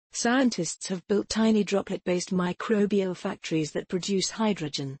scientists have built tiny droplet-based microbial factories that produce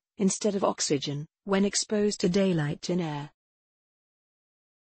hydrogen, instead of oxygen, when exposed to daylight in air.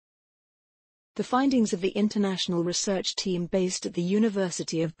 The findings of the international research team based at the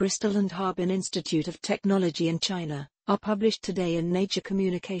University of Bristol and Harbin Institute of Technology in China are published today in Nature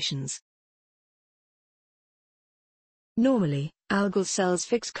Communications. Normally, algal cells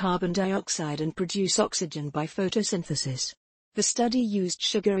fix carbon dioxide and produce oxygen by photosynthesis. The study used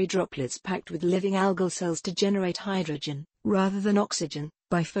sugary droplets packed with living algal cells to generate hydrogen, rather than oxygen,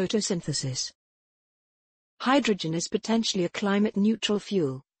 by photosynthesis. Hydrogen is potentially a climate-neutral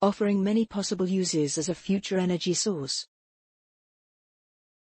fuel, offering many possible uses as a future energy source.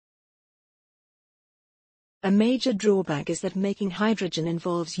 A major drawback is that making hydrogen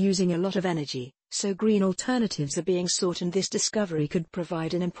involves using a lot of energy, so green alternatives are being sought, and this discovery could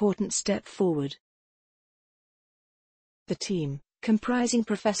provide an important step forward. The team, comprising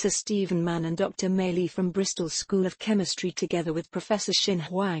Professor Stephen Mann and Dr. Mei Li from Bristol School of Chemistry together with Professor Xin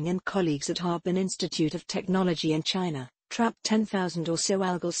Huang and colleagues at Harbin Institute of Technology in China, trapped 10,000 or so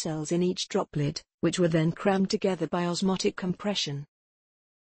algal cells in each droplet, which were then crammed together by osmotic compression.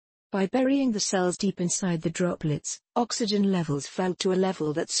 By burying the cells deep inside the droplets, oxygen levels fell to a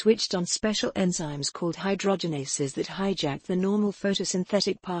level that switched on special enzymes called hydrogenases that hijacked the normal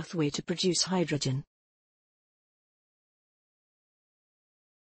photosynthetic pathway to produce hydrogen.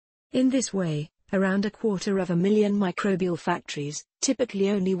 In this way, around 250,000 microbial factories, typically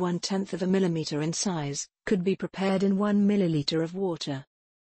only 1/10 of a millimeter in size, could be prepared in 1 milliliter of water.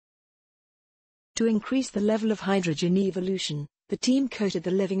 To increase the level of hydrogen evolution, the team coated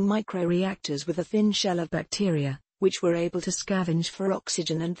the living microreactors with a thin shell of bacteria, which were able to scavenge for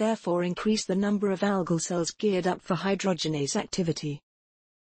oxygen and therefore increase the number of algal cells geared up for hydrogenase activity.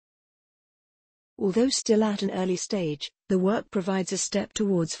 Although still at an early stage, the work provides a step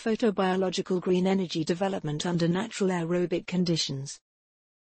towards photobiological green energy development under natural aerobic conditions.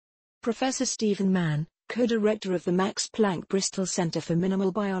 Professor Stephen Mann, co-director of the Max Planck Bristol Center for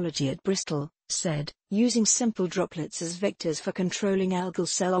Minimal Biology at Bristol, said, "Using simple droplets as vectors for controlling algal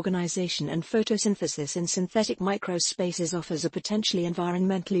cell organization and photosynthesis in synthetic microspaces offers a potentially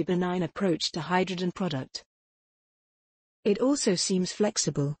environmentally benign approach to hydrogen product. It also seems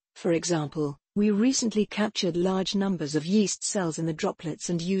flexible. For example, we recently captured large numbers of yeast cells in the droplets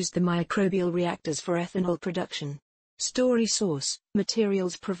and used the microbial reactors for ethanol production." Story source: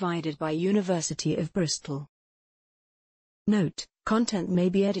 materials provided by University of Bristol. Note: content may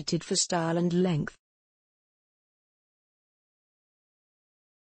be edited for style and length.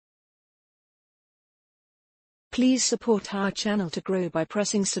 Please support our channel to grow by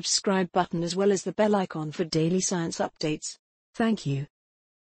pressing subscribe button as well as the bell icon for daily science updates. Thank you.